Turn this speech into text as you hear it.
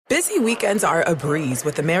Busy weekends are a breeze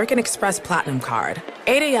with American Express Platinum Card.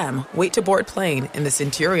 8 a.m., wait to board plane in the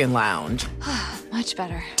Centurion Lounge. Much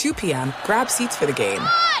better. 2 p.m., grab seats for the game.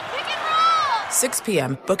 6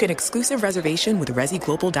 p.m., book an exclusive reservation with Resy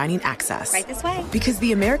Global Dining Access. Right this way. Because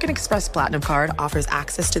the American Express Platinum Card offers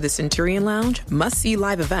access to the Centurion Lounge, must-see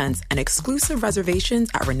live events, and exclusive reservations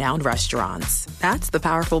at renowned restaurants. That's the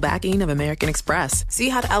powerful backing of American Express. See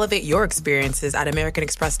how to elevate your experiences at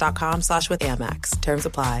americanexpress.com/withAmex. Terms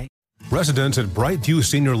apply. Residents at Brightview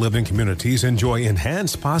Senior Living Communities enjoy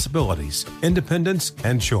enhanced possibilities, independence,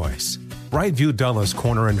 and choice. Brightview Dulles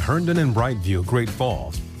Corner in Herndon and Brightview, Great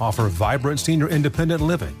Falls, offer vibrant senior independent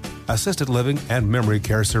living, assisted living, and memory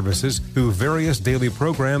care services through various daily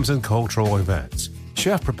programs and cultural events.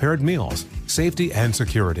 Chef-prepared meals, safety and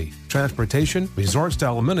security, transportation,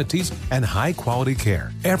 resort-style amenities, and high-quality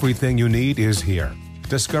care. Everything you need is here.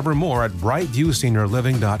 Discover more at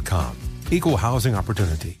brightviewseniorliving.com. Equal housing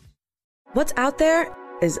opportunity. What's out there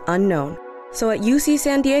is unknown. So at UC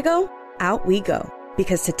San Diego, out we go.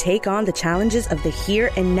 Because to take on the challenges of the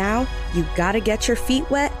here and now, you gotta get your feet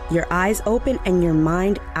wet, your eyes open, and your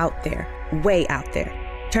mind out there, way out there.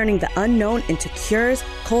 Turning the unknown into cures,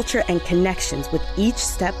 culture, and connections with each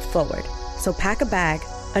step forward. So pack a bag,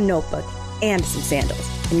 a notebook, and some sandals,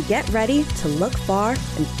 and get ready to look far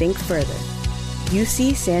and think further.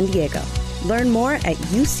 UC San Diego. Learn more at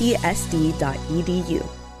ucsd.edu.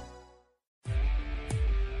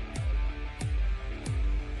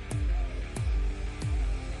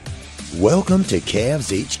 Welcome to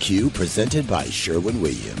Cavs HQ, presented by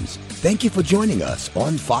Sherwin-Williams. Thank you for joining us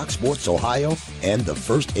on Fox Sports Ohio and the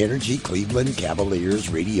First Energy Cleveland Cavaliers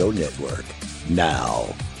Radio Network.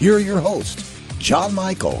 Now, here are your hosts, John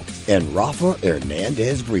Michael and Rafa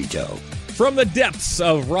Hernandez Brito. From the depths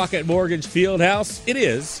of Rocket Mortgage Fieldhouse, it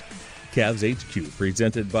is Cavs HQ,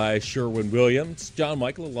 presented by Sherwin-Williams. John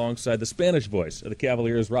Michael alongside the Spanish voice of the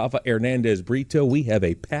Cavaliers, Rafa Hernandez Brito. We have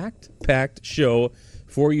a packed show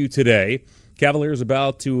for you today. Cavaliers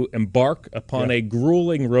about to embark upon a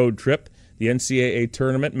grueling road trip. The NCAA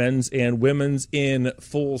tournament, men's and women's, in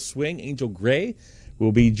full swing. Angel Gray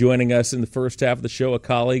will be joining us in the first half of the show, a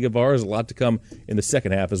colleague of ours. A lot to come in the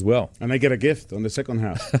second half as well. And I get a gift on the second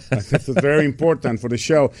half. That's very important for the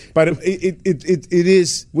show. But it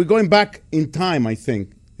is, we're going back in time, I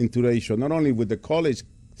think, in today's show, not only with the college,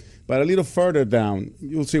 but a little further down.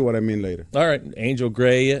 You'll see what I mean later. All right, Angel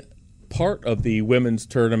Gray, part of the women's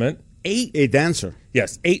tournament. A dancer.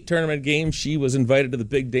 Yes, 8 tournament games. She was invited to the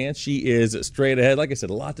big dance. She is straight ahead. Like I said,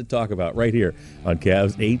 a lot to talk about right here on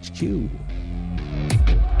Cavs HQ.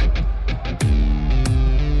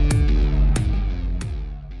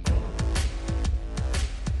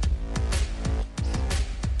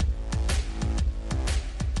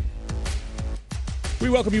 We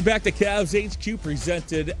welcome you back to Cavs HQ,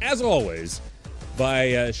 presented, as always,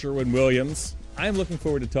 by Sherwin-Williams. I'm looking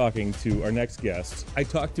forward to talking to our next guest. I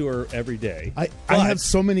talk to her every day. I have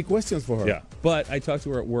so many questions for her. Yeah, but I talk to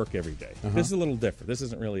her at work every day. This is a little different. This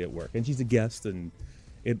isn't really at work. And she's a guest, and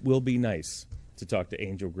it will be nice to talk to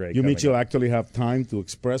Angel Gray. You mean she'll actually have time to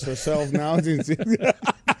express herself now? she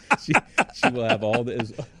will have all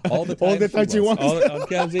the time she wants. On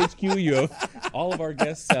Cavs HQ, all of our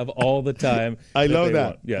guests have all the time. I love that.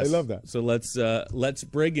 Want. Yes. I love that. So let's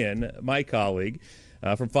bring in my colleague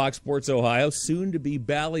from Fox Sports Ohio, soon to be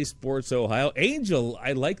Bally Sports Ohio. Angel,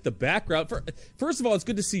 I like the background. First of all, it's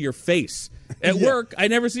good to see your face. At work, I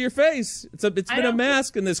never see your face. It's been a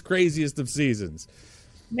mask in this craziest of seasons.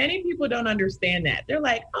 Many people don't understand that. They're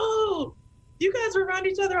like, oh, you guys are around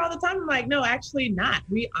each other all the time. I'm like, no, actually not.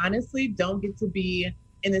 We honestly don't get to be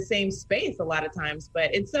in the same space a lot of times,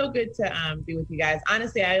 but it's so good to be with you guys.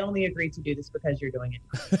 Honestly, I only agreed to do this because you're doing it.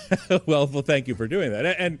 well, thank you for doing that.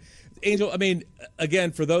 And Angel, I mean,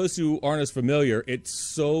 again, for those who aren't as familiar,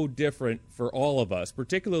 it's so different for all of us,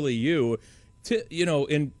 particularly you.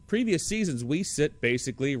 In previous seasons, we sit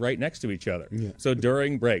basically right next to each other. Yeah. So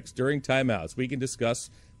during breaks, during timeouts, we can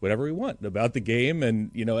discuss whatever we want about the game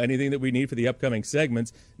and, anything that we need for the upcoming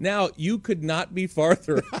segments. Now, you could not be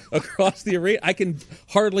farther across the arena. I can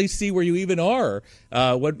hardly see where you even are.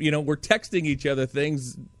 We're texting each other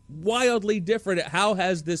things wildly different. How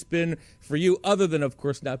has this been for you, other than, of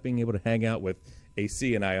course, not being able to hang out with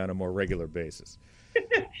AC and I on a more regular basis?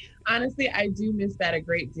 Honestly, I do miss that a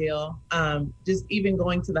great deal. Just even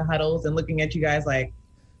going to the huddles and looking at you guys like,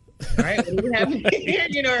 all right, what do we have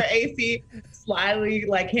here? Or AC slyly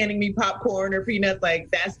handing me popcorn or peanuts.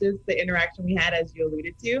 That's just the interaction we had, as you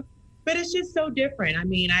alluded to. But it's just so different. I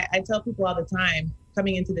mean, I tell people all the time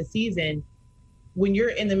coming into the season, when you're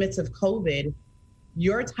in the midst of COVID,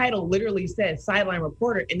 your title literally says sideline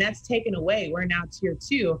reporter, and that's taken away. We're now tier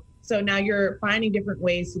 2. So now you're finding different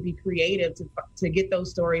ways to be creative, to get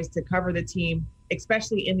those stories, to cover the team,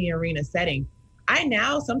 especially in the arena setting. I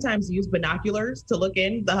now sometimes use binoculars to look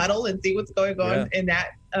in the huddle and see what's going on in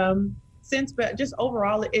that sense. But just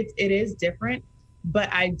overall, it is different.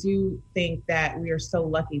 But I do think that we are so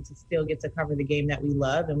lucky to still get to cover the game that we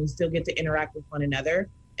love, and we still get to interact with one another.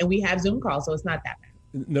 And we have Zoom calls, so it's not that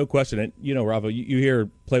bad. No question. And, Rafa, you hear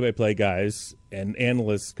play-by-play guys and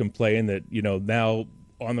analysts complain that, now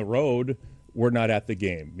on the road, we're not at the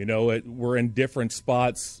game. We're in different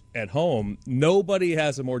spots at home. Nobody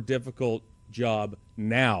has a more difficult job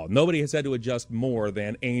now. Nobody has had to adjust more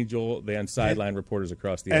than Angel, than sideline reporters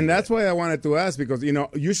across the And NBA. that's why I wanted to ask, because,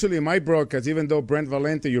 usually in my broadcast, even though Brent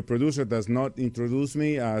Valente, your producer, does not introduce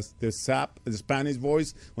me as the SAP, the Spanish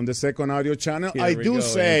voice on the second audio channel, I do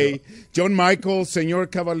say Angel. John Michael, Senor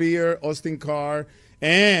Cavalier, Austin Carr,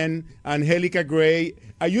 and Angelica Gray.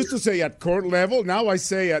 I used to say at court level. Now I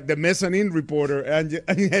say at the mezzanine reporter,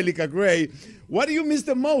 Angelica Gray. What do you miss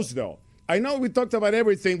the most, though? I know we talked about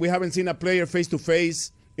everything. We haven't seen a player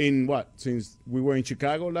face-to-face since we were in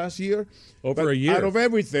Chicago last year? Over a year. Out of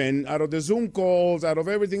everything, out of the Zoom calls, out of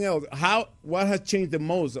everything else, what has changed the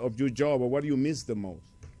most of your job, or what do you miss the most?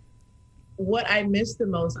 What I miss the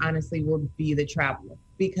most, honestly, would be the travel,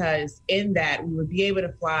 because in that we would be able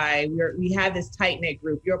to fly. We have this tight-knit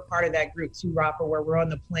group. You're a part of that group too, Rafa, where we're on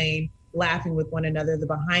the plane laughing with one another, the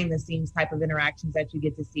behind-the-scenes type of interactions that you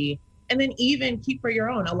get to see. And then even keep for your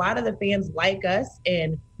own. A lot of the fans like us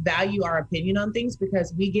and value our opinion on things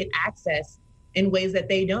because we get access in ways that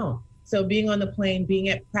they don't. So being on the plane, being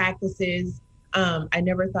at practices, I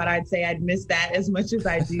never thought I'd say I'd miss that as much as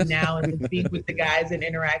I do now, and being with the guys and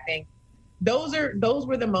interacting. Those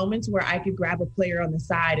were the moments where I could grab a player on the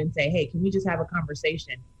side and say, hey, can we just have a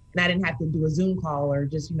conversation? And I didn't have to do a Zoom call or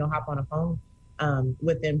just, hop on a phone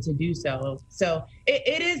with them to do so. So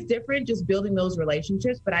it is different, just building those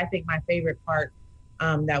relationships. But I think my favorite part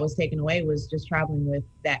that was taken away was just traveling with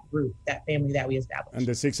that group, that family that we established. And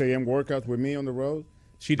the 6 a.m. workout with me on the road?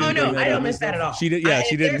 She didn't. Oh, no, I don't miss that at all. She did. Yeah,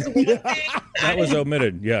 she didn't. That was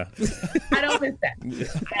omitted. Yeah. I don't miss that.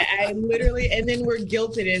 I literally, and then we're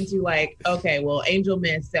guilted into like, okay, well, Angel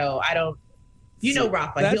missed, so I don't.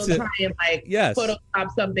 Rafa, he'll try and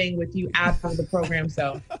Photoshop something with you out of the program.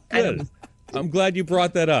 So I don't miss that. I'm glad you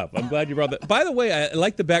brought that up. By the way, I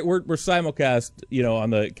like the back. We're simulcast, on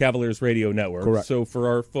the Cavaliers Radio Network. Correct. So for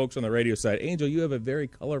our folks on the radio side, Angel, you have a very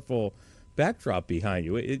colorful backdrop behind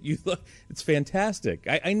you. It's fantastic.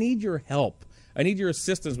 I need your help. I need your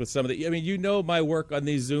assistance with some of the. I mean, my work on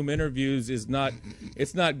these Zoom interviews is not.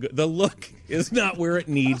 It's not good. The look is not where it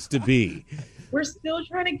needs to be. We're still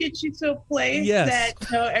trying to get you to a place that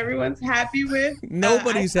everyone's happy with.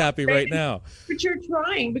 Nobody's happy right now. But you're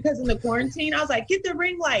trying, because in the quarantine, I was like, get the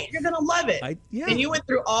ring light. You're going to love it. And you went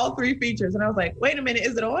through all 3 features. And I was like, wait a minute,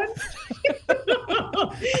 is it on? But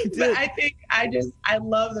I think I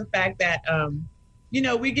love the fact that,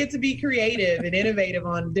 we get to be creative and innovative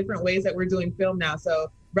on different ways that we're doing film now. So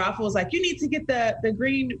Rafa was like, you need to get the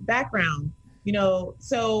green background,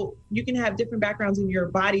 so you can have different backgrounds and your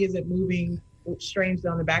body isn't moving strangely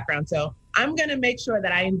on the background. So I'm going to make sure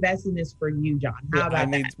that I invest in this for you, John. How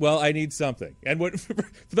about that? Well, I need something. And for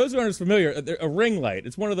those who aren't as familiar, a ring light,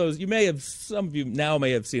 it's one of those, some of you now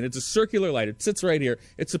may have seen. It's a circular light. It sits right here.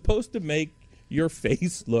 It's supposed to make your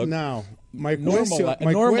face look now. My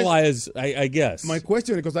normalize, I guess. My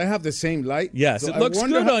question, because I have the same light. Yes, so it looks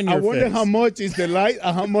good on your face. I wonder how much is the light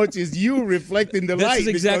and how much is you reflecting the light. That's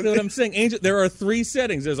exactly what I'm saying. Angel, there are 3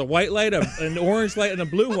 settings. There's a white light, an orange light, and a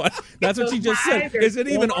blue one. That's what you just said. Is it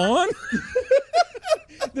even on?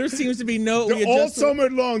 There seems to be no... all summer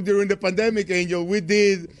long during the pandemic, Angel, we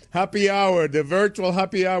did happy hour, the virtual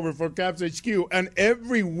happy hour for Cavs HQ, and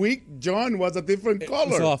every week John was a different color.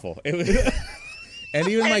 It was awful. And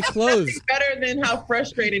even my clothes. Better than how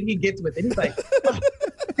frustrated he gets with it. He's like, oh,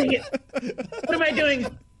 dang it. What am I doing?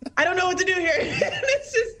 I don't know what to do here.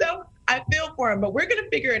 It's just so, I feel for him, but we're going to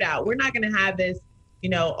figure it out. We're not going to have this,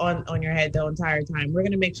 on your head the entire time. We're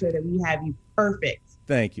going to make sure that we have you perfect.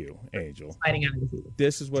 Thank you, Angel. Fighting out of the season.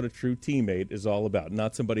 This is what a true teammate is all about,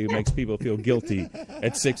 not somebody who makes people feel guilty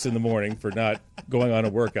at 6 a.m. for not going on a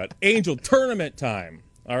workout. Angel, tournament time.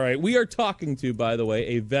 All right, we are talking to, by the way,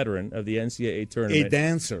 a veteran of the NCAA tournament. A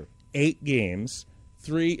dancer. 8 games,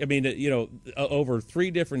 over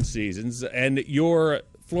 3 different seasons. And your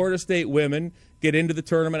Florida State women get into the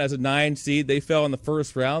tournament as a 9 seed. They fell in the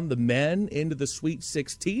first round. The men into the Sweet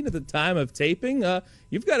 16 at the time of taping.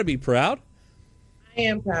 You've got to be proud. I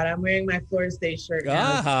am proud. I'm wearing my Florida State shirt now.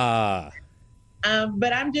 Aha.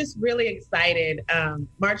 But I'm just really excited.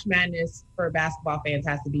 March Madness for basketball fans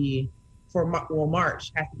has to be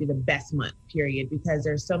March has to be the best month, period, because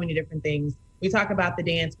there's so many different things. We talk about the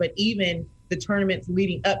dance, but even the tournaments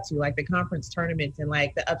leading up to, like the conference tournaments and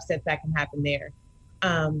like the upsets that can happen there.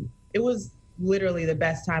 It was literally the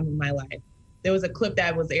best time of my life. There was a clip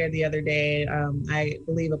that was aired the other day. I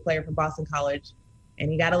believe a player from Boston College, and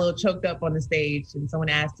he got a little choked up on the stage, and someone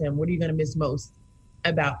asked him, "What are you going to miss most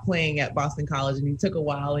about playing at Boston College?" And he took a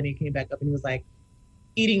while, and he came back up and he was like,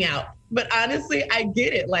 "Eating out." But honestly, I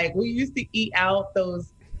get it. Like, we used to eat out,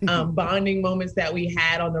 those bonding moments that we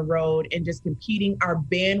had on the road and just competing. Our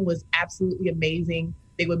band was absolutely amazing.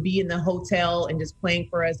 They would be in the hotel and just playing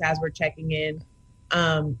for us as we're checking in.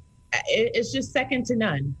 It's just second to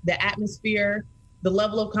none. The atmosphere, the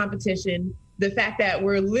level of competition, the fact that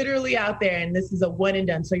we're literally out there and this is a one and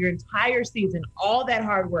done. So your entire season, all that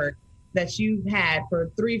hard work that you've had for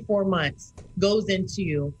 3-4 months goes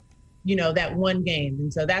into, that one game.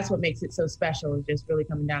 And so that's what makes it so special, is just really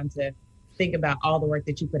coming down to think about all the work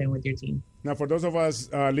that you put in with your team. Now, for those of us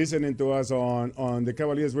listening to us on the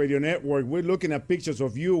Cavaliers Radio Network, we're looking at pictures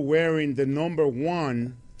of you wearing the number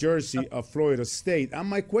 1 jersey of Florida State. And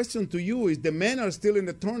my question to you is, the men are still in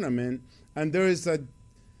the tournament, and there is a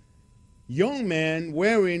young man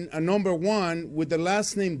wearing a number 1 with the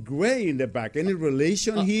last name Gray in the back. Any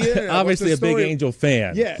relation here? Obviously a big Angel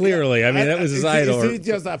fan. Yeah, clearly. Yeah. I mean, that was his idol. Is he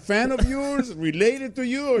just a fan of yours, related to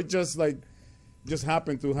you, or just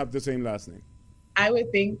happened to have the same last name? I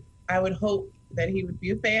would hope that he would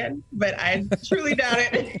be a fan, but I truly doubt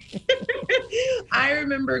it. I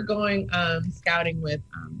remember going scouting with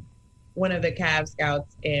one of the Cavs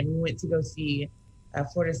scouts, and we went to go see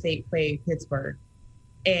Florida State play Pittsburgh.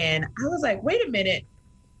 And I was like, wait a minute,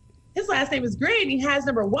 his last name is Gray and he has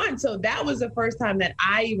number 1. So that was the first time that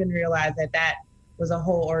I even realized that was a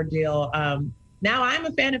whole ordeal. Now I'm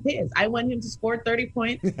a fan of his. I want him to score 30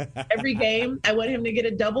 points every game. I want him to get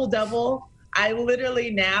a double-double. I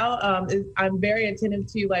literally now, I'm very attentive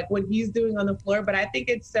to like what he's doing on the floor, but I think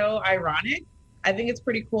it's so ironic. I think it's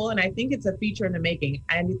pretty cool, and I think it's a feature in the making.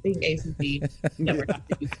 I think ACC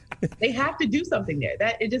they have to do something there.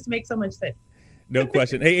 It just makes so much sense. No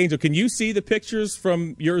question. Hey, Angel, can you see the pictures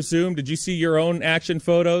from your Zoom? Did you see your own action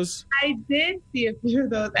photos? I did see a few of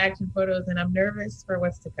those action photos, and I'm nervous for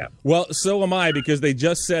what's to come. Well, so am I, because they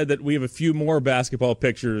just said that we have a few more basketball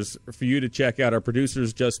pictures for you to check out. Our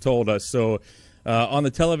producers just told us. So on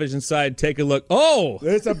the television side, take a look. Oh!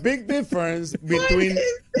 There's a big difference between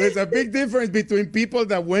people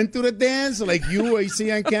that went to the dance, like you, AC,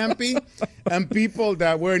 and Campy, and people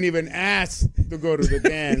that weren't even asked to go to the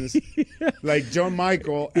dance, like John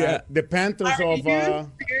Michael at the Panthers Are of.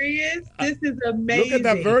 you serious? This is amazing. Look at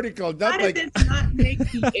that vertical. That's How did this not make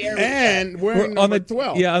the air? And we're on the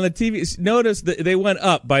 12. Yeah, on the TV. Notice that they went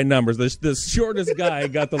up by numbers. The shortest guy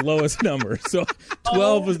got the lowest number. So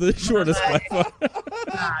 12 was the shortest by far.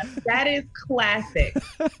 God, that is classic.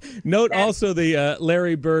 Note also the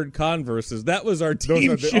Larry Bird Converses. That was our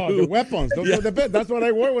team shoe. The weapons. Those were the best. That's what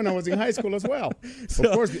I wore when I was in high school as well.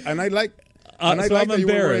 Of course, and I like that you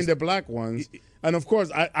were wearing the black ones. And of course,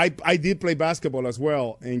 I did play basketball as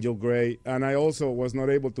well, Angel Gray, and I also was not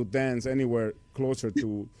able to dance anywhere closer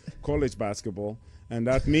to college basketball. And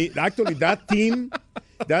that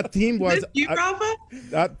team was. You, Rafa?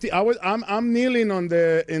 I'm kneeling in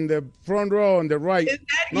the front row on the right. Is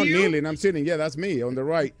that not you? kneeling, I'm sitting. Yeah, that's me on the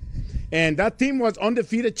right. And that team was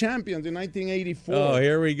undefeated champions in 1984. Oh,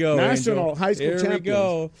 here we go. National Angel. high school here champions. We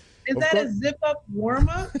go. Is that a zip-up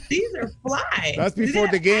warm-up? These are fly. That's before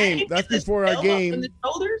the game. That's before our game. On the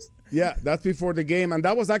shoulders? Yeah, that's before the game. And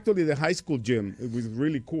that was actually the high school gym. It was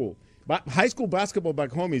really cool. But high school basketball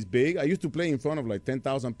back home is big. I used to play in front of like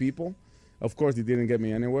 10,000 people. Of course, it didn't get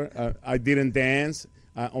me anywhere. I didn't dance,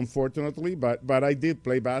 unfortunately, but I did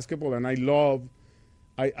play basketball, and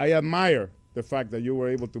I admire the fact that you were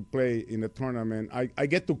able to play in the tournament. I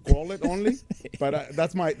get to call it only, but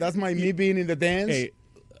that's my me being in the dance. Hey,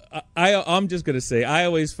 I'm just going to say, I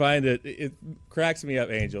always find it cracks me up,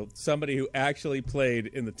 Angel, somebody who actually played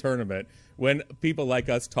in the tournament, when people like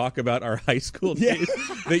us talk about our high school days,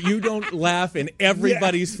 that you don't laugh in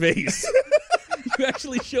everybody's face. You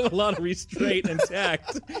actually show a lot of restraint and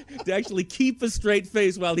tact to actually keep a straight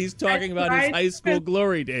face while he's talking about his high school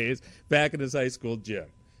glory days back in his high school gym.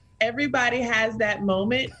 Everybody has that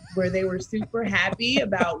moment where they were super happy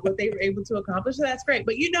about what they were able to accomplish. So that's great.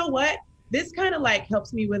 But you know what? This kind of like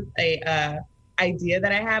helps me with a idea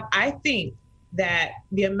that I have. I think that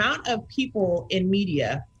the amount of people in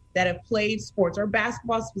media that have played sports, or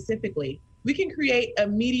basketball specifically, we can create a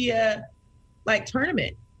media like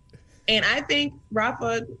tournament. And I think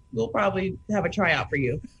Rafa will probably have a tryout for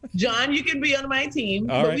you. John, you can be on my team.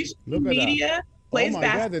 All but right. we should Look at media plays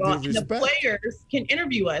basketball, and the disrespect. players can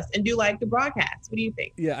interview us and do like the broadcast. What do you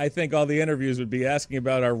think? Yeah, I think all the interviews would be asking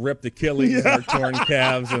about our ripped Achilles, our torn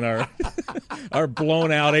calves, and our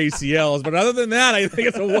blown out ACLs. But other than that, I think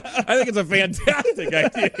it's a fantastic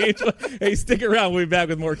idea. Angel. Hey, stick around. We'll be back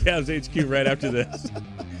with more Cavs HQ right after this.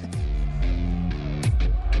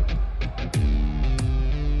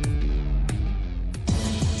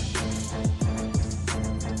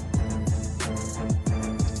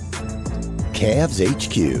 Cavs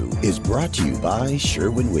HQ is brought to you by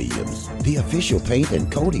Sherwin-Williams, the official paint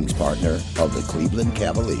and coatings partner of the Cleveland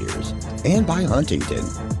Cavaliers, and by Huntington.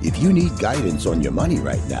 If you need guidance on your money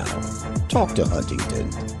right now, talk to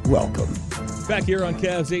Huntington. Welcome. Back here on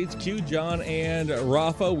Cavs HQ, John and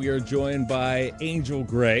Rafa. We are joined by Angel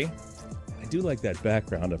Gray. I do like that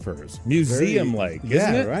background of hers. Museum-like,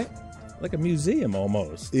 isn't it? Right? Like a museum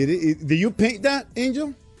almost. Do you paint that,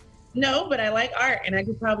 Angel? No, but I like art, and I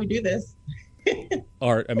could probably do this.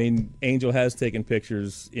 Art. I mean, Angel has taken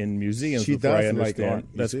pictures in museums She before I does understand. like art.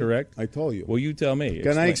 That's You see? correct? I told you. Well, you tell me.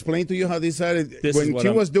 Can I explain to you how this started? This is When what she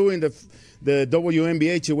I'm- was doing the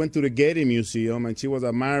WNBA, she went to the Getty Museum and she was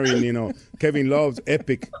admiring, Kevin Love's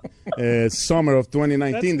epic summer of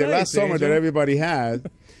 2019, That's the last nice, summer that Angel. everybody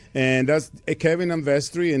had, and that's Kevin and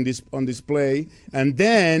Vestry on display, and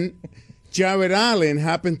then Jared Allen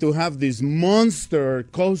happened to have this monster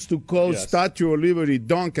coast-to-coast Yes. Statue of Liberty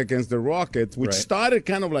dunk against the Rockets, which Right. started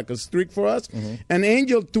kind of like a streak for us. And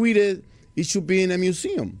Angel tweeted it should be in a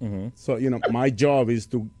museum. So, my job is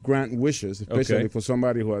to grant wishes, especially Okay. for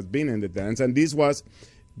somebody who has been in the dance. And this was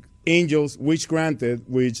Angel's wish granted,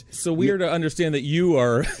 which... So we are to understand that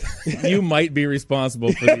you might be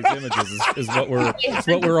responsible for these images. Is what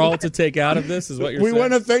we're all to take out of this. Is what you're we saying?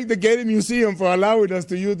 want to thank the Getty Museum for allowing us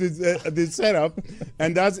to use this setup,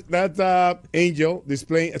 and that's Angel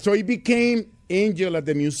displaying. So it became Angel at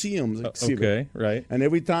the museum's exhibit. Okay, right. And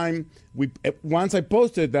every time once I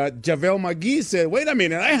posted that, JaVale McGee said, "Wait a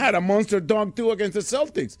minute, I had a monster dunk too against the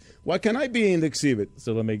Celtics. Why can't I be in the exhibit?"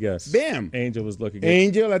 So let me guess. Bam. Angel was looking at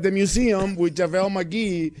Angel at the museum with JaVale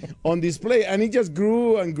McGee on display, and it just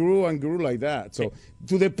grew and grew and grew like that. So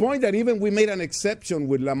to the point that even we made an exception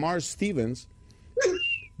with Lamar Stevens,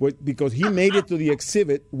 because he made it to the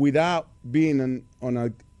exhibit without being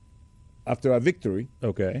after a victory,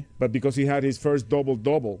 Okay. but because he had his first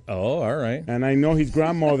double-double. Oh, all right. And I know his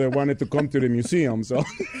grandmother wanted to come to the museum, so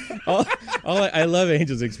I love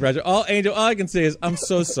Angel's expression. All I can say is I'm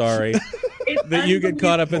so sorry It's that you get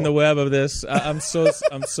caught up in the unbelievable. web of this. I'm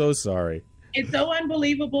so sorry. It's so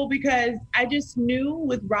unbelievable because I just knew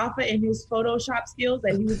with Rafa and his Photoshop skills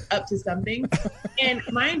that he was up to something. And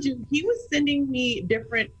mind you, he was sending me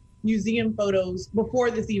different museum photos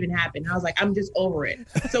before this even happened. I was like, I'm just over it.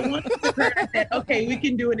 So once it occurred, I said, okay, we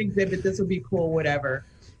can do an exhibit. This will be cool, whatever.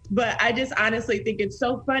 But I just honestly think it's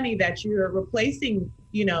so funny that you're replacing,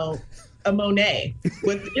 a Monet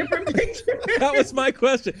with different pictures. That was my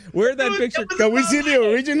question. Where'd that picture? can we see the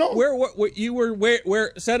original? Where you were?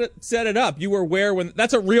 Where set it up? You were where when?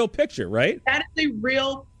 That's a real picture, right? That is a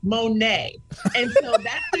real Monet. And so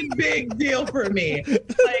that's a big deal for me.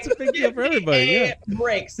 Like, a big deal give for me everybody, a yeah.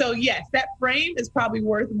 break. So yes, that frame is probably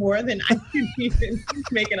worth more than I could even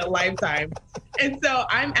make in a lifetime. And so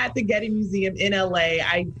I'm at the Getty Museum in LA.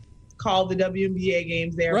 I called the WNBA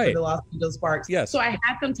games there Right. for the Los Angeles Sparks. Yes. So I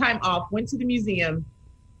had some time off, went to the museum,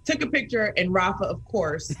 took a picture, and Rafa, of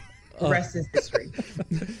course, the rest is history.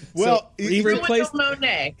 Well, So he Doing replaced the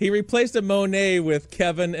Monet he replaced a Monet with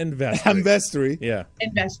Kevin and Vestry. and Vestry. Yeah.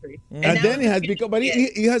 and Vestry. And now then it has it's- become, but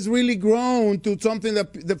it has really grown to something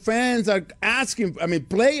that the fans are asking. I mean,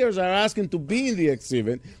 players are asking to be in the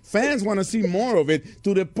exhibit. Fans want to see more of it.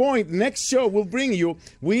 To the point, next show we'll bring you.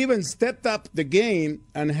 We even stepped up the game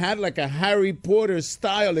and had like a Harry Potter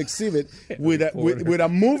style exhibit with a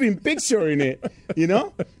moving picture in it.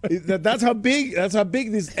 That's how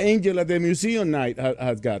big this Angel at the museum night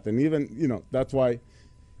has gotten. Even that's why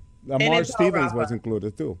Lamar it's all Stevens Rafa. was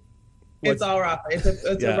included too. It's all Rafa.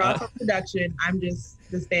 It's Yeah. a Rafa production. I'm just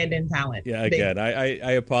the stand-in talent. Yeah, again,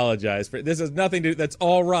 I apologize for this. Has nothing to. That's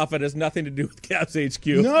all rough. It has nothing to do with Cavs HQ.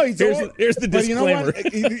 No, it's here's the but you know disclaimer. what?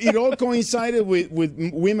 It all coincided with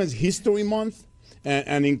Women's History Month,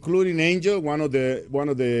 and including Angel, one of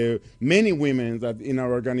the many women that in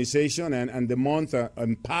our organization, and the month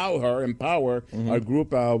empower our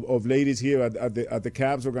group of ladies here at the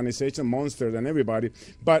Cavs organization, Monsters, and everybody.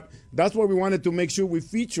 But that's why we wanted to make sure we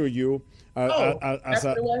feature you as that's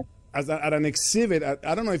what it was? at an exhibit.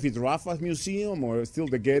 I don't know if it's Rafa's museum or still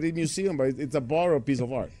the Getty Museum, but it's a borrowed piece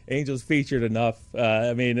of art. Angel's featured enough.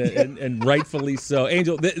 And rightfully so.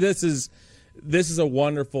 Angel, this is a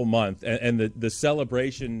wonderful month, and the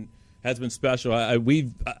celebration has been special.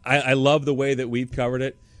 I love the way that we've covered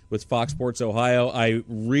it with Fox Sports Ohio. I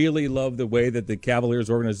really love the way that the Cavaliers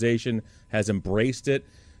organization has embraced it.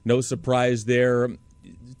 No surprise there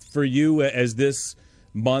for you as this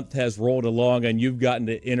month has rolled along and you've gotten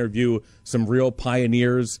to interview some real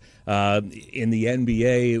pioneers in the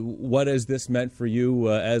NBA. What has this meant for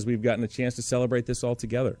you as we've gotten a chance to celebrate this all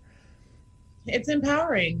together? It's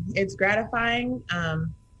empowering. It's gratifying.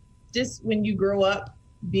 Just when you grow up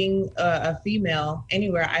being a female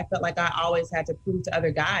anywhere, I felt like I always had to prove to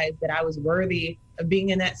other guys that I was worthy of being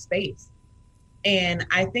in that space. And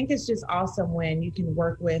I think it's just awesome when you can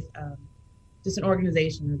work with just an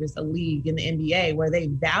organization or just a league in the NBA where they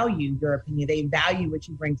value your opinion. They value what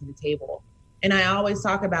you bring to the table. And I always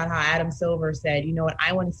talk about how Adam Silver said, you know what,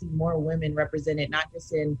 I want to see more women represented, not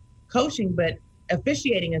just in coaching, but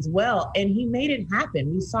officiating as well. And he made it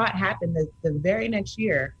happen. We saw it happen the very next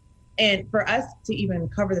year. And for us to even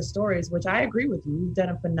cover the stories, which I agree with you, we've done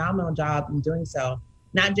a phenomenal job in doing so,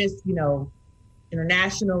 not just,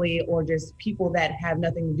 internationally or just people that have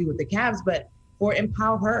nothing to do with the Cavs, but for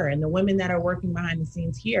Empower Her and the women that are working behind the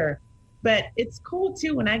scenes here. But it's cool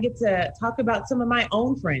too when I get to talk about some of my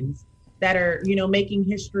own friends that are, making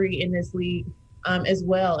history in this league as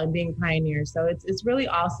well and being pioneers. So it's really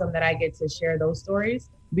awesome that I get to share those stories,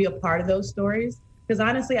 be a part of those stories. Because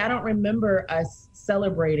honestly, I don't remember us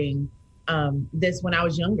celebrating this when I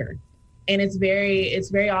was younger. And it's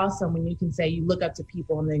very awesome when you can say you look up to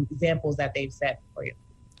people and the examples that they've set for you.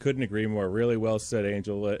 Couldn't agree more. Really well said,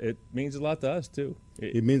 Angel. It means a lot to us, too.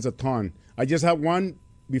 It means a ton. I just have one,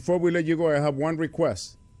 before we let you go, I have one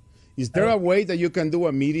request. Is there a way that you can do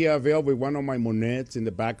a media avail with one of my Monets in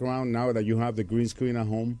the background now that you have the green screen at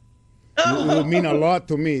home? It would mean a lot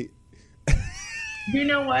to me. You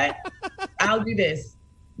know what? I'll do this.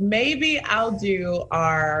 Maybe I'll do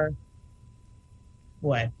our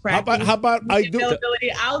How about I do?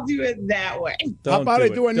 I'll do it that way. How about I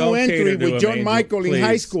do a new entry with John Michael in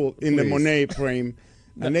high school in the Monet frame,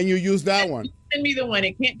 and then you use that one. Send me the one.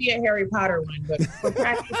 It can't be a Harry Potter one, but for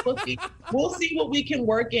practice, we'll see what we can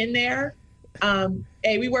work in there.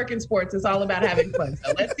 Hey, we work in sports. It's all about having fun.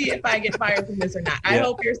 So let's see if I get fired from this or not. I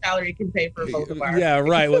hope your salary can pay for both of ours. Yeah,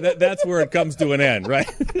 right. Well, that's where it comes to an end, right?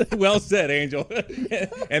 Well said, Angel.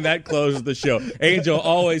 And that closes the show. Angel,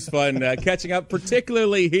 always fun catching up,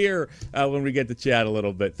 particularly here when we get to chat a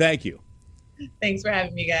little bit. Thank you. Thanks for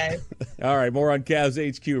having me, guys. All right, more on Cavs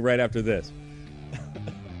HQ right after this.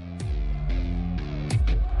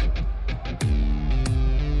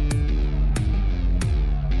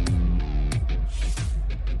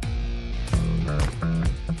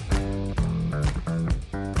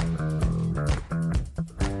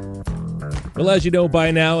 Well, as you know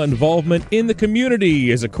by now, involvement in the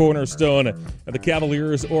community is a cornerstone of the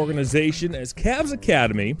Cavaliers organization. As Cavs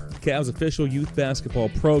Academy, Cavs official youth basketball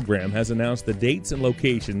program, has announced the dates and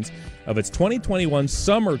locations of its 2021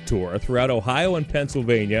 summer tour throughout Ohio and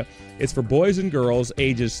Pennsylvania. It's for boys and girls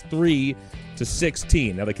ages 3 to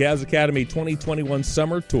 16. Now, the Cavs Academy 2021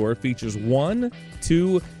 summer tour features 1,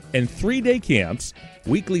 2, and 3-day camps,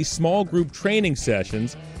 weekly small group training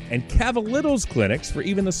sessions, and Cavalitos clinics for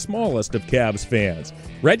even the smallest of Cavs fans.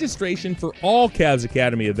 Registration for all Cavs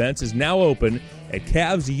Academy events is now open at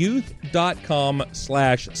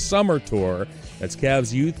cavsyouth.com/summer tour. That's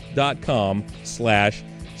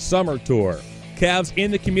cavsyouth.com/summer tour. Cavs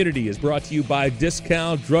in the Community is brought to you by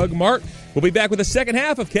Discount Drug Mart. We'll be back with the second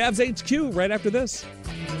half of Cavs HQ right after this.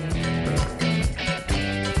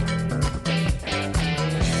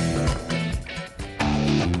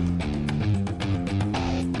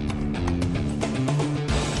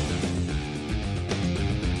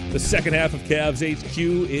 The second half of Cavs HQ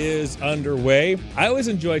is underway. I always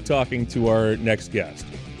enjoy talking to our next guest,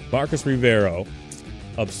 Marcus Rivero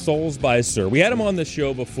of Soles by Sir. We had him on the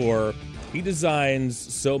show before. He designs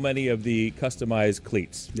so many of the customized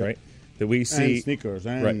cleats, right? That we see. And sneakers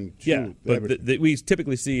and right. Yeah, but that we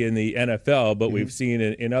typically see in the NFL, but we've seen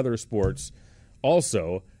in other sports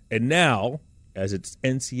also. And now, as it's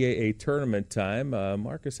NCAA tournament time,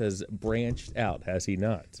 Marcus has branched out, has he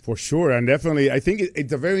not? For sure, and definitely. I think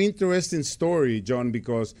it's a very interesting story, John,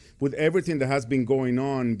 because with everything that has been going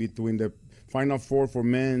on between the Final Four for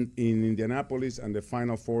men in Indianapolis and the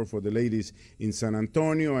Final Four for the ladies in San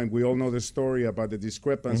Antonio, and we all know the story about the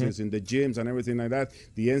discrepancies in the gyms and everything like that.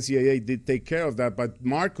 The NCAA did take care of that, but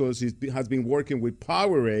Marcus has been working with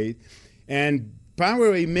Powerade, and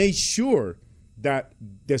Powerade made sure that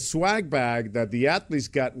the swag bag that the athletes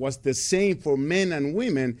got was the same for men and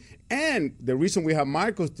women. And the reason we have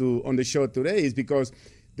Marcos on the show today is because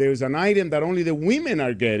there's an item that only the women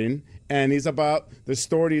are getting, and it's about the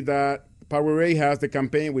story that Powerade has, the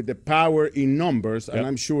campaign with the power in numbers. Yep. And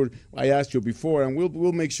I'm sure I asked you before, and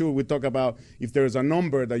we'll make sure we talk about if there's a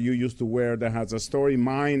number that you used to wear that has a story.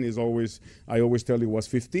 Mine is I always tell you was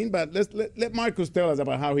 15, but let Marcos tell us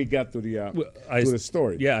about how he got to the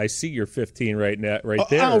story. Yeah, I see your 15 right now, right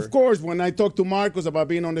there. Of course, when I talked to Marcos about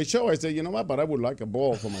being on the show, I said, you know what, but I would like a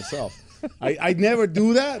ball for myself. I never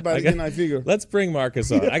do that, but I figure. Let's bring Marcus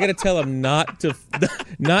on. I got to tell him not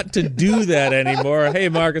to do that anymore. Hey,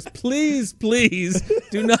 Marcus, please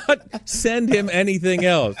do not send him anything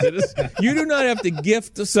else. You do not have to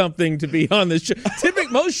gift something to be on the show.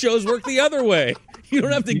 Most shows work the other way. You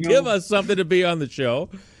don't have to give us something to be on the show.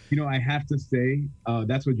 I have to say,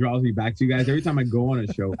 that's what draws me back to you guys. Every time I go on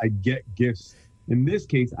a show, I get gifts. In this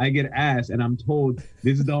case, I get asked, and I'm told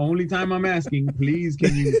this is the only time I'm asking, please,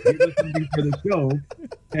 can you give us something for the show?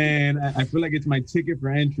 And I feel like it's my ticket for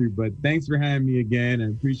entry, but thanks for having me again. I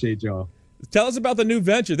appreciate y'all. Tell us about the new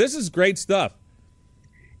venture. This is great stuff.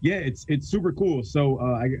 Yeah, it's super cool. So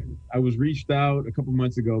I was reached out a couple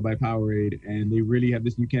months ago by Powerade, and they really have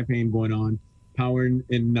this new campaign going on, Power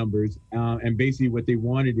in Numbers. And basically what they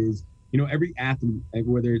wanted is, every athlete, like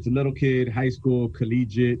whether it's a little kid, high school,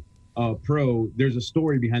 collegiate, pro, there's a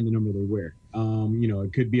story behind the number they wear.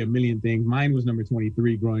 It could be a million things. Mine was number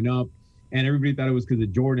 23 growing up, and everybody thought it was because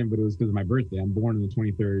of Jordan, but it was because of my birthday. I'm born on the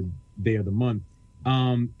 23rd day of the month.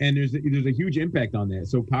 And there's a huge impact on that.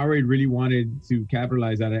 So Powerade really wanted to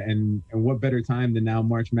capitalize on it, and what better time than now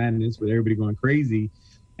March Madness with everybody going crazy,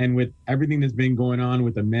 and with everything that's been going on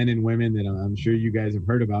with the men and women that I'm sure you guys have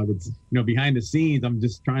heard about. It's behind the scenes. I'm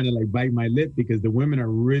just trying to bite my lip because the women are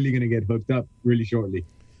really going to get hooked up really shortly.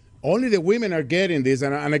 Only the women are getting this,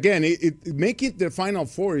 and again, it making the Final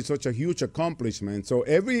Four is such a huge accomplishment. So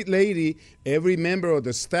every lady, every member of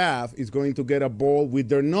the staff is going to get a ball with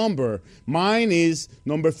their number. Mine is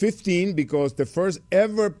number 15 because the first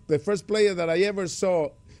player that I ever saw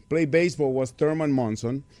play baseball was Thurman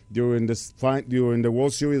Munson during the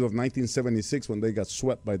World Series of 1976 when they got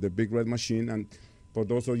swept by the Big Red Machine. And for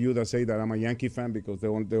those of you that say that I'm a Yankee fan because they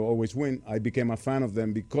always win, I became a fan of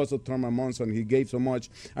them because of Thurman Munson. He gave so much.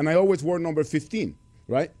 And I always wore number 15,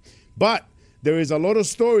 right? But there is a lot of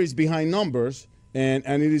stories behind numbers, and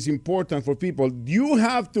it is important for people. You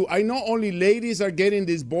have to, I know only ladies are getting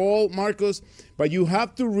this ball, Marcos, but you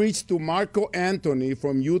have to reach to Marco Anthony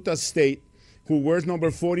from Utah State, who wears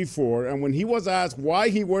number 44. And when he was asked why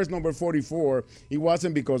he wears number 44, it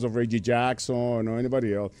wasn't because of Reggie Jackson or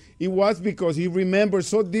anybody else. It was because he remembers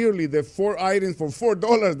so dearly the 4 items for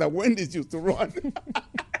 $4 that Wendy's used to run.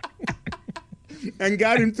 And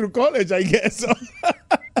got him through college, I guess.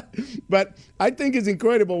 But I think it's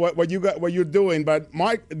incredible what you're doing. But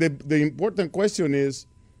Mark, the important question is,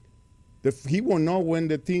 he won't know when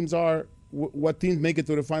the teams are, what teams make it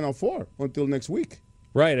to the Final Four until next week.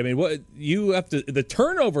 Right. I mean, the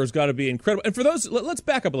turnover's got to be incredible. And for those, let's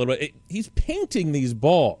back up a little bit. He's painting these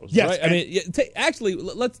balls. Yes. Right? I mean, actually,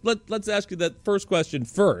 let's ask you that first question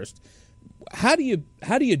first. How do you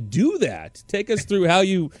do that? Take us through how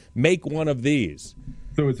you make one of these.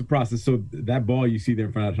 So it's a process. So that ball you see there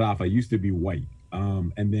in front of Rafa used to be white,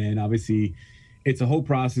 and then obviously it's a whole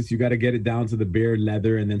process. You got to get it down to the bare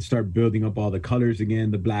leather and then start building up all the colors again,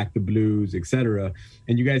 the black, the blues, etc.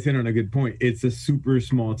 And you guys hit on a good point. It's a super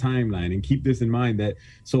small timeline. And keep this in mind that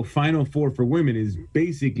so Final Four for women is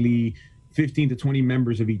basically 15 to 20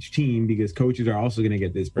 members of each team because coaches are also going to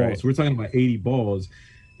get this ball. Right. So we're talking about 80 balls.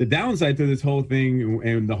 The downside to this whole thing,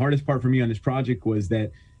 and the hardest part for me on this project, was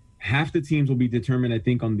that half the teams will be determined, I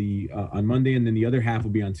think, on Monday, and then the other half will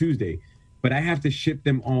be on Tuesday. But I have to ship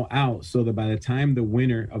them all out so that by the time the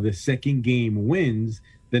winner of the second game wins,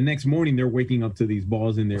 the next morning they're waking up to these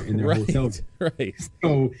balls in their right, hotel. Right.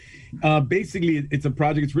 So basically, it's a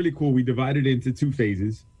project. It's really cool. We divided it into 2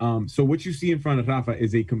 phases. So what you see in front of Rafa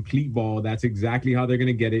is a complete ball. That's exactly how they're going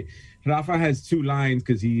to get it. Rafa has 2 lines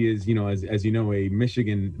because he is, as you know, a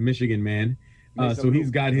Michigan man. So he's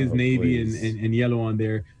got his navy and yellow on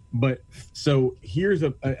there. But so here's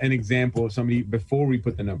an example of somebody before we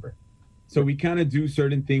put the number. So we kind of do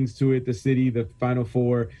certain things to it, the city, the Final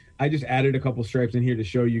Four. I just added a couple stripes in here to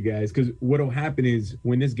show you guys, because what will happen is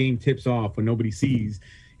when this game tips off, when nobody sees,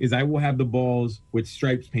 is I will have the balls with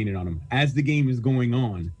stripes painted on them as the game is going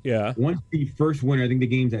on. Yeah. Once the first winner, I think the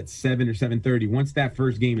game's at 7 or 7:30. Once that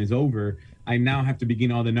first game is over, I now have to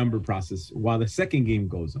begin all the number process while the second game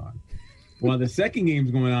goes on. While the second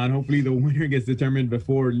game's going on, hopefully the winner gets determined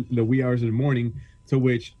before the wee hours of the morning. to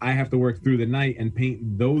which I have to work through the night and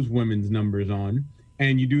paint those women's numbers on.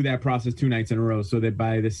 And you do that process 2 nights in a row, so that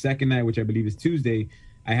by the second night, which I believe is Tuesday,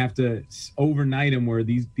 I have to overnight them where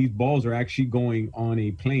these balls are actually going on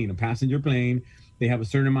a plane, a passenger plane. They have a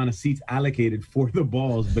certain amount of seats allocated for the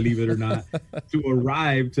balls, believe it or not, to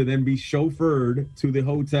arrive to then be chauffeured to the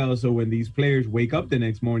hotel. So when these players wake up the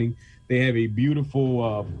next morning, they have a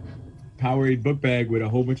beautiful Powerade book bag with a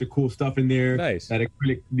whole bunch of cool stuff in there. Nice. The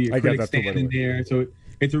acrylic stand in there. So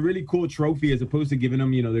it's a really cool trophy as opposed to giving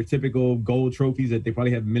them, their typical gold trophies that they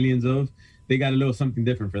probably have millions of. They got a little something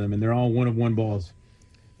different for them, and they're all one-of-one balls.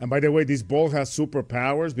 And by the way, this ball has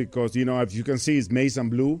superpowers because, as you can see, it's maize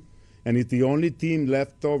and blue. And it's the only team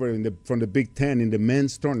left over from the Big Ten in the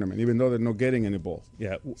men's tournament, even though they're not getting any balls.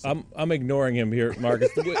 Yeah, I'm ignoring him here, Marcus.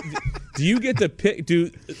 Do you get to pick?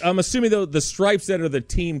 I'm assuming though the stripes that are the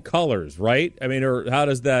team colors, right? I mean, or how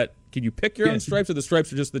does that? Can you pick your own stripes, or the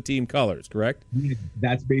stripes are just the team colors? Correct.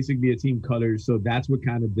 That's basically a team colors. So that's what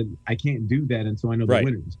kind of I can't do that until I know the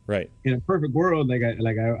winners. Right. In a perfect world, like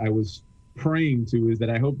I was praying to, is that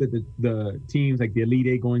I hope that the teams like the Elite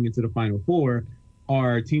Eight going into the Final Four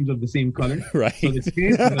are teams of the same color. Right. So the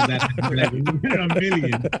chances of that are like 1 in a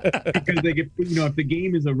million. Because if the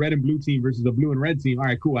game is a red and blue team versus a blue and red team, all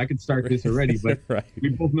right, cool, I could start this already. But right. We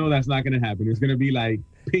both know that's not going to happen. It's going to be like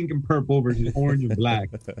pink and purple versus orange and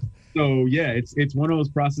black. So yeah, it's one of those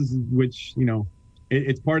processes which,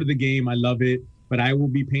 it's part of the game. I love it. But I will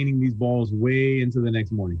be painting these balls way into the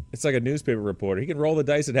next morning. It's like a newspaper reporter. He can roll the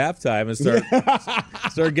dice at halftime and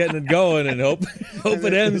start getting it going and hope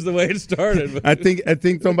it ends the way it started. I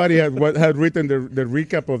think somebody had written the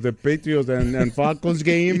recap of the Patriots and Falcons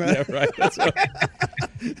game. Yeah, right. That's right.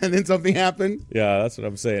 And then something happened. Yeah, that's what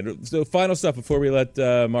I'm saying. So final stuff before we let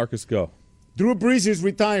Marcus go. Drew Brees is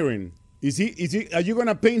retiring. Is he? Are you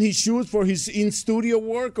gonna paint his shoes for his in-studio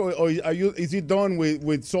work, or is he done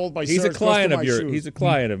with sold by? He's a client of yours. He's a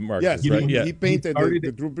client of Marcus. Yes, right? He painted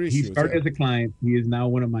the Drew Brees shoes. He started as a client. He is now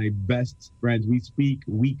one of my best friends. We speak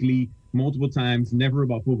weekly, multiple times, never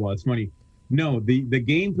about football. It's funny. No, the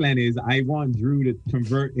game plan is I want Drew to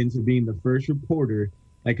convert into being the first reporter,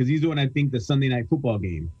 because he's doing, I think, the Sunday Night Football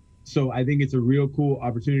game. So I think it's a real cool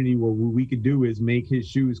opportunity where what we could do is make his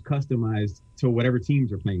shoes customized to whatever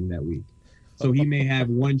teams are playing that week. So he may have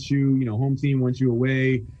one shoe, home team, one shoe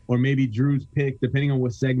away, or maybe Drew's pick, depending on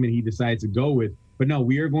what segment he decides to go with. But no,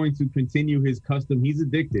 we are going to continue his custom. He's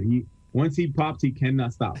addicted. Once he pops, he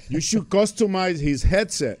cannot stop. You should customize his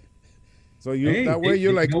headset. So you're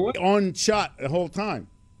on shot the whole time.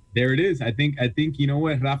 There it is. I think you know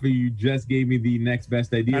what, Rafa, you just gave me the next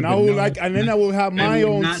best idea. And I will have my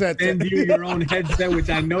own set. Send you your own headset, which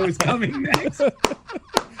I know is coming next.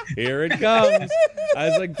 Here it comes. I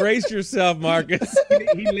was like, brace yourself, Marcus.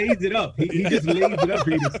 He lays it up. He just lays it up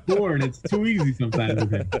for you to score, and it's too easy sometimes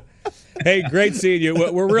with him. Hey, great seeing you.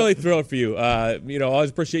 We're really thrilled for you. Always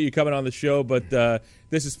appreciate you coming on the show, but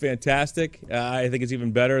this is fantastic. I think it's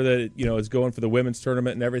even better that it's going for the women's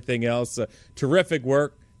tournament and everything else. Terrific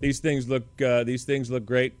work. These things look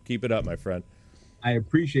great. Keep it up, my friend. I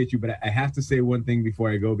appreciate you, but I have to say one thing before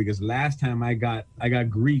I go, because last time I got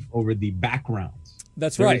grief over the backgrounds.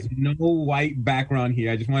 That's right. There's no white background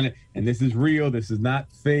here. I just want to, and this is real. This is not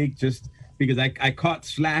fake. Just because I caught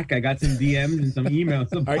slack. I got some DMs and some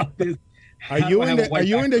emails about this. Are you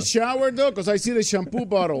in the shower though? Because I see the shampoo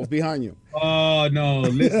bottles behind you. Oh no!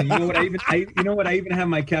 Listen, you know what? I even have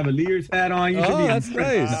my Cavaliers hat on. You should be that's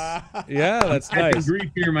nice. Yeah, that's nice. I had grief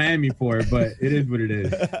here in Miami for it, but it is what it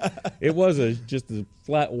is. It was just a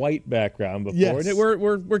flat white background before, yes. And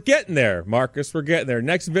we're getting there, Marcus. We're getting there.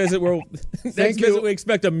 Next visit, we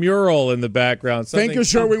expect a mural in the background. Thank you,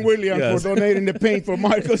 Sherwin-Williams, for donating the paint for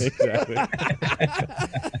Marcus. Exactly.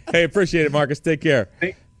 Hey, appreciate it, Marcus. Take care.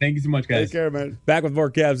 Thank you so much, guys. Take care, man. Back with more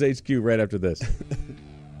Cavs HQ right after this.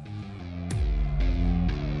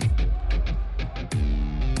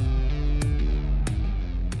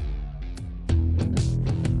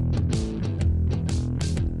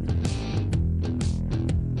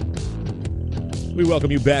 We welcome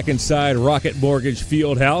you back inside Rocket Mortgage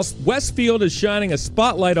Fieldhouse. Westfield is shining a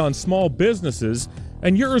spotlight on small businesses,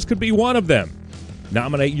 and yours could be one of them.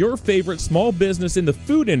 Nominate your favorite small business in the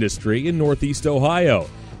food industry in Northeast Ohio.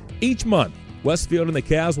 Each month, Westfield and the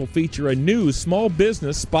Cavs will feature a new small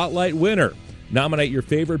business spotlight winner. Nominate your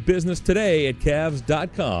favorite business today at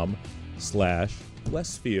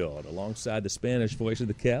Cavs.com/Westfield. Alongside the Spanish voice of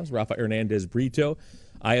the Cavs, Rafa Hernandez Brito,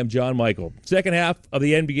 I am John Michael. Second half of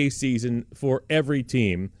the NBA season for every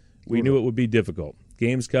team. We knew it would be difficult.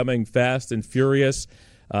 Games coming fast and furious.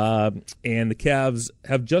 And the Cavs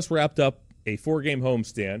have just wrapped up a 4-game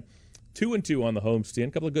homestand. 2-2 on the homestand,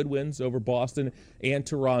 a couple of good wins over Boston and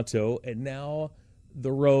Toronto, and now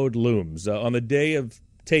the road looms. On the day of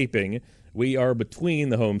taping, we are between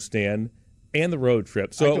the homestand and the road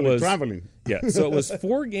trip. So it was traveling. Yeah, so it was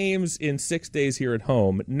 4 games in 6 days here at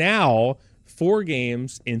home. Now 4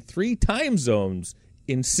 games in 3 time zones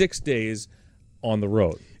in 6 days on the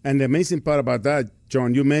road. And the amazing part about that,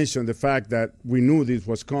 John, you mentioned the fact that we knew this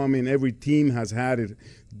was coming. Every team has had it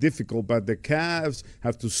difficult, but the Cavs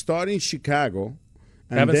have to start in Chicago.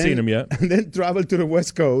 Haven't seen them yet. And then travel to the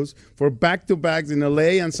West Coast for back-to-backs in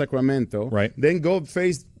L.A. and Sacramento. Right. Then go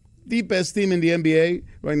face the best team in the NBA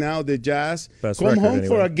right now, the Jazz. Best come home anyway.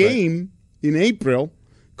 for a game in April.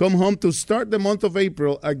 Come home to start the month of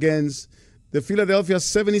April against the Philadelphia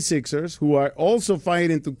 76ers, who are also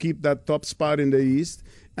fighting to keep that top spot in the East,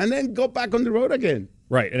 and then go back on the road again.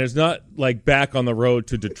 Right, and it's not like back on the road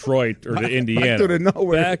to Detroit or to Indiana. Back to the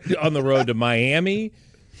nowhere. Back on the road to Miami,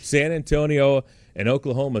 San Antonio, and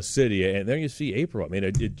Oklahoma City. And there you see April. I mean,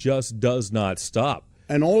 it just does not stop.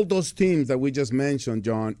 And all those teams that we just mentioned,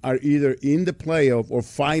 John, are either in the playoff or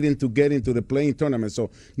fighting to get into the playing tournament.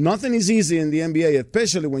 So nothing is easy in the NBA,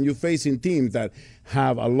 especially when you're facing teams that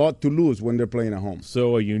have a lot to lose when they're playing at home.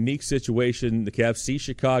 So a unique situation. The Cavs see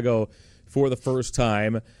Chicago for the first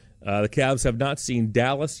time. The Cavs have not seen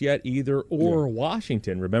Dallas yet either, or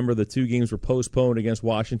Washington. Remember, the 2 games were postponed against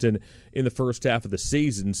Washington in the first half of the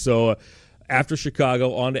season. So after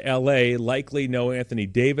Chicago, on to L.A., likely no Anthony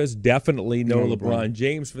Davis, definitely no LeBron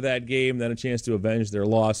James for that game, then a chance to avenge their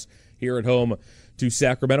loss here at home to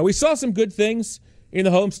Sacramento. We saw some good things in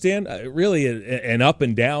the homestand, really an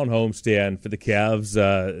up-and-down homestand for the Cavs.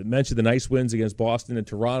 Mentioned the nice wins against Boston and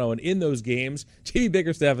Toronto, and in those games, J.B.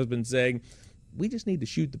 Bickerstaff has been saying, we just need to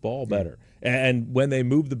shoot the ball better. And when they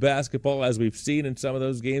move the basketball, as we've seen in some of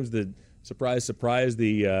those games, the surprise,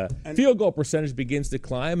 the field goal percentage begins to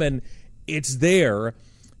climb, and it's there.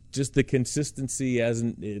 Just the consistency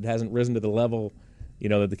hasn't risen to the level,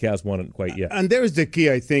 that the Cavs want it quite yet. And there's the key,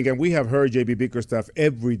 I think, and we have heard J.B. Bickerstaff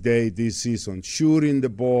every day this season, shooting the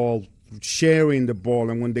ball, sharing the ball.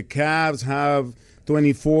 And when the Cavs have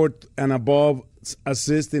 24 and above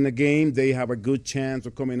assists in a game, they have a good chance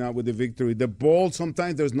of coming out with the victory. The ball,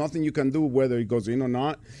 sometimes there's nothing you can do whether it goes in or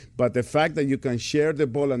not, but the fact that you can share the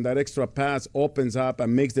ball and that extra pass opens up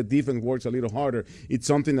and makes the defense work a little harder, it's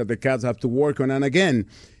something that the Cavs have to work on. And again,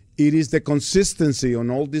 it is the consistency on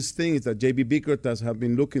all these things that J.B. Bickerstaff have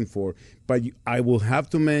been looking for. But I will have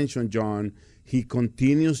to mention, John, he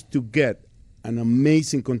continues to get an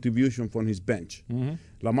amazing contribution from his bench. Mm-hmm.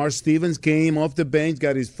 Lamar Stevens came off the bench,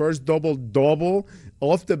 got his first double-double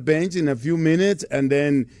off the bench in a few minutes, and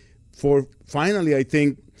then finally, I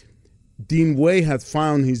think Dean Wade has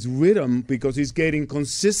found his rhythm because he's getting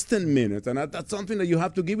consistent minutes, and that's something that you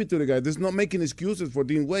have to give it to the guy. There's not making excuses for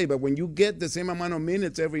Dean Wade, but when you get the same amount of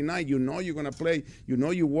minutes every night, you know you're going to play, you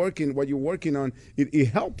know you're working, what you're working on, it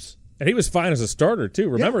helps. And he was fine as a starter, too.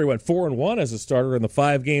 Remember, he went 4-1 as a starter in the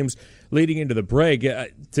 5 games leading into the break.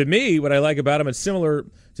 To me, what I like about him, it's similar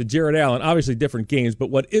to Jarrett Allen. Obviously different games, but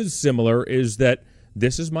what is similar is that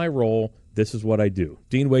this is my role, this is what I do.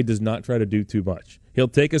 Dean Wade does not try to do too much. He'll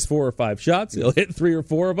take us 4 or 5 shots, he'll hit 3 or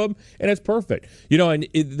 4 of them, and it's perfect. And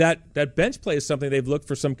that bench play is something they've looked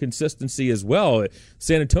for some consistency as well.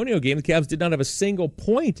 San Antonio game, the Cavs did not have a single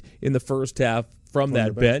point in the first half from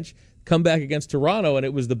that bench. Come back against Toronto, and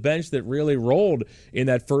it was the bench that really rolled in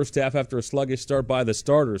that first half after a sluggish start by the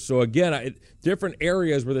starters. So, again, different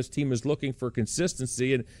areas where this team is looking for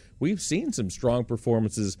consistency, and we've seen some strong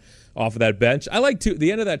performances off of that bench. I like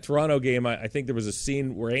the end of that Toronto game, I think there was a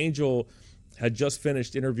scene where Angel had just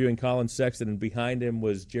finished interviewing Colin Sexton, and behind him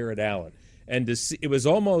was Jarrett Allen. And it was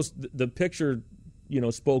almost the picture,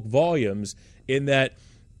 spoke volumes in that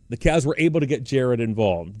the Cavs were able to get Jarrett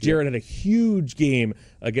involved. Jarrett had a huge game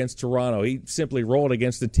against Toronto. He simply rolled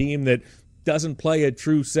against a team that doesn't play a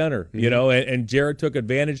true center, and Jarrett took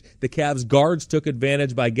advantage. The Cavs guards took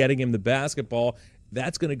advantage by getting him the basketball.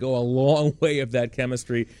 That's going to go a long way if that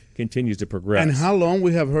chemistry continues to progress. And how long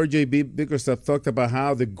we have heard J.B. Bickerstaff talked about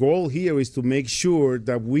how the goal here is to make sure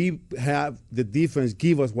that we have the defense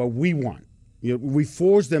give us what we want. We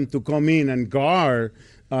force them to come in and guard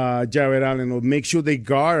Jarrett Allen, or make sure they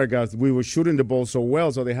guard guys. We were shooting the ball so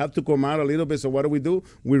well, so they have to come out a little bit. So what do?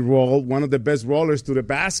 We roll one of the best rollers to the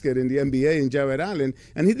basket in the NBA in Jarrett Allen.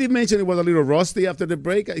 And he did mention it was a little rusty after the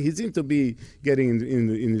break. He seemed to be getting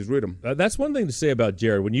in his rhythm. That's one thing to say about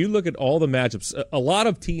Jarrett. When you look at all the matchups, a lot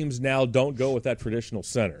of teams now don't go with that traditional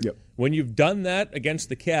center. Yep. When you've done that against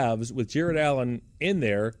the Cavs with Jarrett Allen in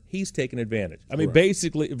there, he's taken advantage. I mean,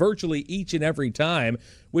 basically, virtually each and every time,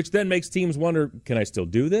 which then makes teams wonder, can I still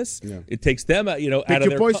do do this. Yeah. It takes them out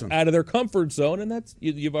of their comfort zone, and that's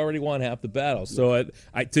you've already won half the battle. So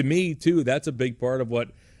to me too, that's a big part of what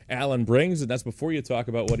Allen brings, and that's before you talk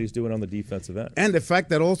about what he's doing on the defensive end. And the fact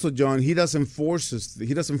that also, John, he doesn't force things.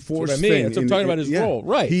 That's what I'm talking about his role,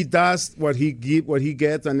 right? He does what he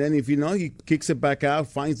gets, and then if he kicks it back out,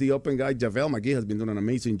 finds the open guy. JaVale McGee has been doing an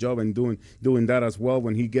amazing job in doing that as well.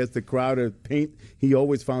 When he gets the crowded paint, he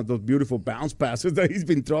always found those beautiful bounce passes that he's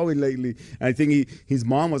been throwing lately. I think his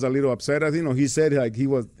mom was a little upset. He said like he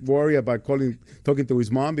was worried about talking to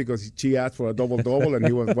his mom because she asked for a double-double, and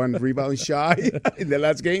he was one rebound shy in the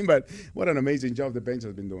last game. But what an amazing job the bench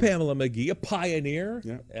has been doing. Pamela McGee, a pioneer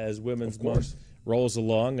as Women's Month rolls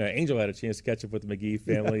along. Angel had a chance to catch up with the McGee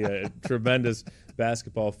family, a tremendous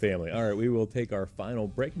basketball family. All right, we will take our final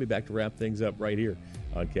break and be back to wrap things up right here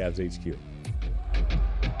on Cavs HQ.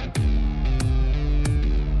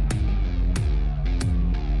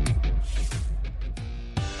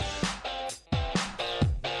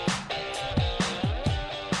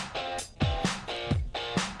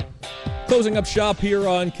 Closing up shop here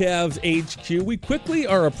on Cavs HQ. We quickly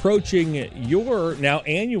are approaching your now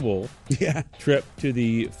annual trip to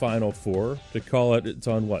the Final Four. To call it's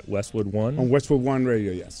on what, Westwood One? On Westwood One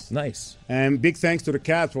Radio, yes. Nice. And big thanks to the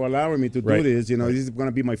Cavs for allowing me to do this. This is going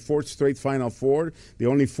to be my fourth straight Final Four, the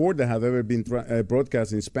only four that have ever been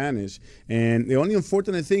broadcast in Spanish. And the only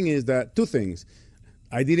unfortunate thing is that two things.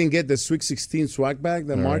 I didn't get the Sweet 16 swag bag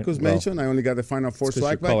that Marcus mentioned. I only got the Final Four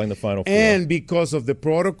swag bag. Calling the Final Four. And because of the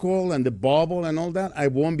protocol and the bubble and all that, I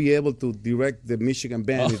won't be able to direct the Michigan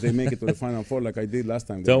band if they make it to the Final Four like I did last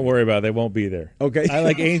time. Don't worry about it. They won't be there. Okay. I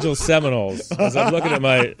like Angels Seminoles. I'm looking at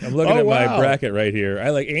my my bracket right here. I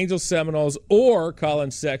like Angels Seminoles or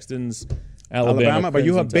Colin Sexton's Alabama, but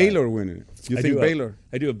you have Baylor winning it. You think Baylor?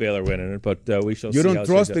 I do have Baylor winning it, but we shall see. You don't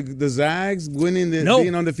trust the Zags winning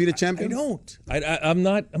being undefeated champions? I don't. I'm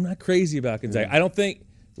not crazy about Gonzaga. I don't think.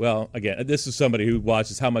 Well, again, this is somebody who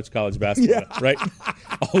watches how much college basketball, right?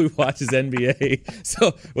 All we watch is NBA.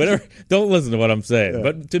 So whatever. Don't listen to what I'm saying. Yeah.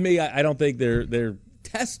 But to me, I don't think they're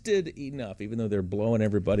tested enough, even though they're blowing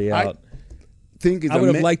everybody out. I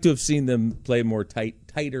would have liked to have seen them play more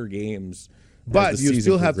tighter games. But you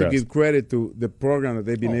still have to give credit to the program that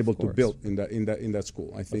they've been able to build in that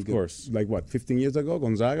school. I think, 15 years ago,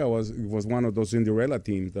 Gonzaga was one of those Cinderella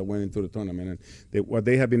teams that went into the tournament, and what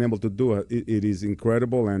they have been able to do, it is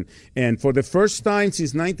incredible. And for the first time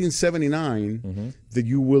since 1979, that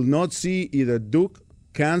you will not see either Duke,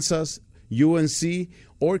 Kansas, UNC,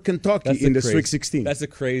 or Kentucky in the Sweet 16. That's the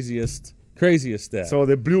craziest stat. So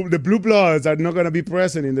the blue bloods are not going to be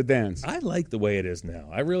present in the dance. I like the way it is now.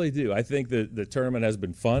 I really do. I think the tournament has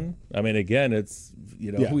been fun. I mean, again, it's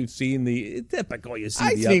we've seen the typical. You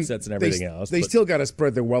see the upsets and everything else. They still got to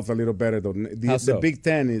spread the wealth a little better, though. The Big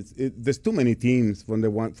Ten there's too many teams from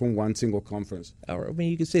one single conference. I mean,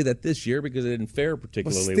 you can say that this year because it didn't fare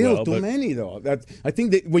particularly well. Too many though. I think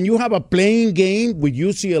that when you have a playing game with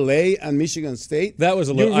UCLA and Michigan State, that was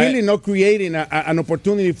you're really not creating an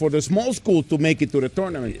opportunity for the small school to make it to the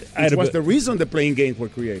tournament. Which was the reason the playing games were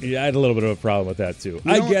created. Yeah, I had a little bit of a problem with that too.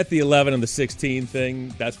 I get the 11 and the 16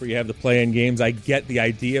 thing. That's where you have the playing games. I get the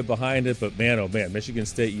idea behind it, but man, oh man, Michigan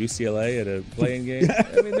State, UCLA at a playing game.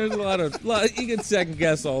 I mean, there's a lot you can second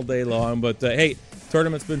guess all day long, but hey,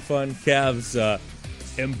 tournament's been fun. Cavs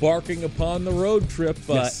embarking upon the road trip.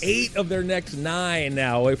 8 of their next 9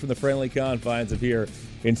 now away from the friendly confines of here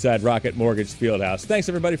inside Rocket Mortgage Fieldhouse. Thanks,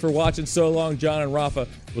 everybody, for watching so long. John and Rafa,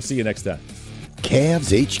 we'll see you next time.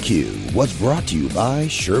 Cavs HQ was brought to you by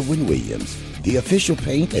Sherwin-Williams, the official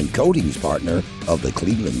paint and coatings partner of the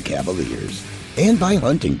Cleveland Cavaliers, and by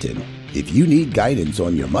Huntington. If you need guidance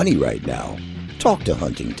on your money right now, talk to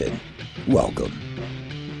Huntington. Welcome.